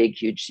is a big,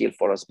 huge deal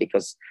for us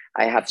because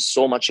I have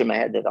so much in my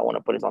head that I want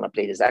to put it on a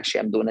plate.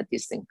 I'm doing a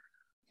tasting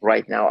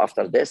right now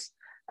after this.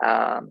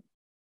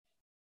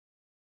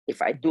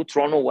 If I do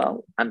Toronto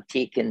well, I'm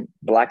taking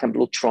Black and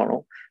Blue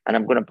Toronto and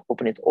I'm going to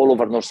open it all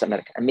over North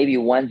America. And maybe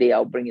one day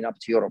I'll bring it up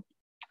to Europe.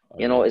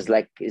 It's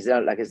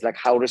like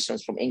how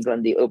restaurants from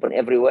England, they open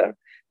everywhere.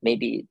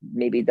 Maybe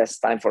that's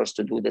time for us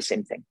to do the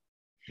same thing.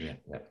 Yeah.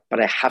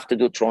 But I have to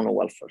do Toronto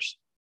well first.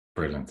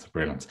 Brilliant.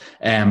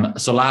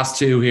 So last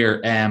two here.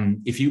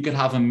 If you could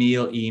have a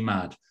meal,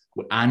 Emad,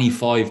 with any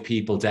 5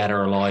 people, dead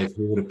or alive,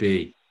 who would it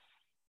be?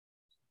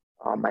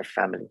 Oh, my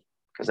family,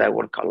 because I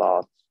work a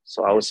lot.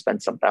 So I will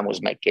spend some time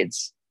with my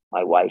kids,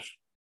 my wife,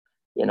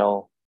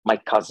 my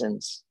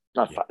cousins,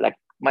 like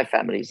my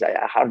families.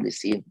 I hardly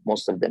see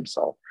most of them.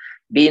 So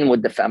being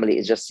with the family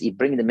is just, you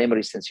bring the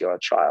memory since you're a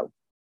child.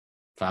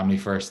 Family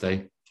first,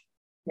 eh?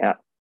 Yeah.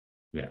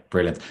 Yeah,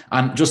 brilliant.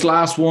 And just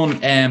last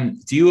one,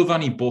 do you have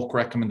any book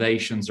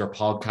recommendations or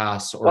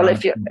podcasts? Or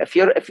if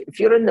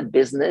you're in the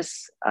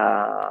business,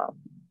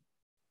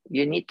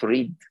 you need to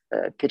read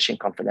Kitchen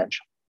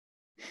Confidential,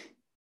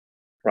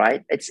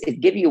 right?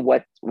 It gives you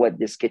what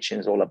this kitchen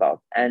is all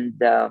about, and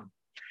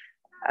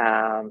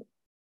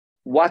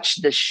watch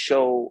the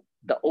show.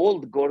 The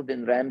old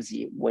Gordon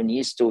Ramsay, when he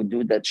used to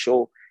do that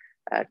show,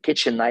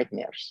 Kitchen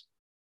Nightmares.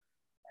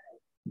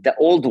 The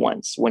old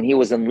ones, when he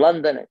was in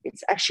London,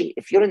 it's actually,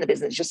 if you're in the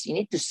business, just you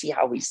need to see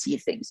how we see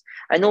things.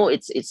 I know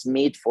it's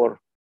made for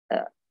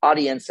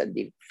audience and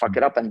they fuck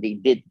it up and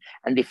they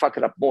fuck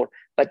it up more,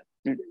 but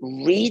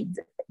read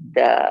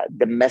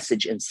the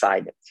message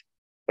inside it.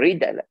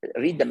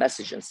 Read the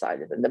message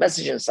inside it. And the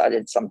message inside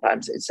it,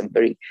 sometimes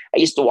I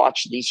used to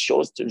watch these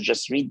shows to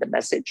just read the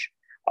message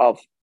of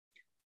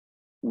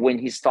when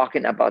he's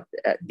talking about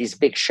these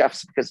big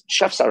chefs, because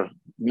chefs are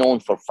known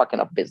for fucking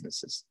up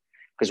businesses.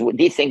 Because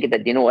they think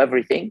that they know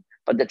everything,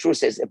 but the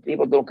truth is, if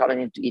people don't come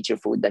in to eat your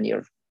food, then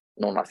you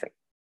know nothing.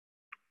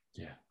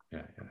 Yeah,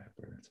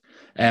 brilliant.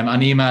 And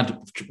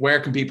Emad, where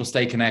can people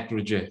stay connected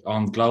with you?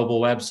 On the global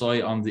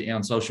website,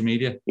 on social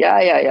media?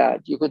 Yeah.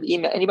 You could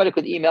anybody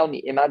could email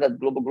me,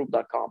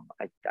 emad@globalgroup.com.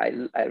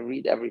 I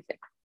read everything.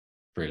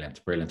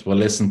 Brilliant. Well,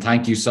 listen,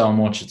 thank you so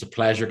much. It's a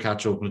pleasure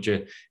catching up with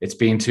you. It's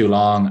been too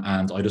long.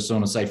 And I just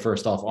want to say,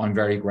 first off, I'm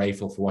very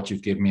grateful for what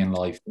you've given me in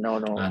life. No.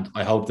 And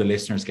I hope the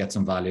listeners get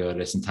some value out of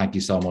this. And thank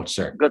you so much,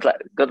 sir. Good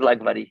luck,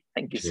 buddy.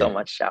 Thank you so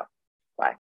much. Ciao. Bye.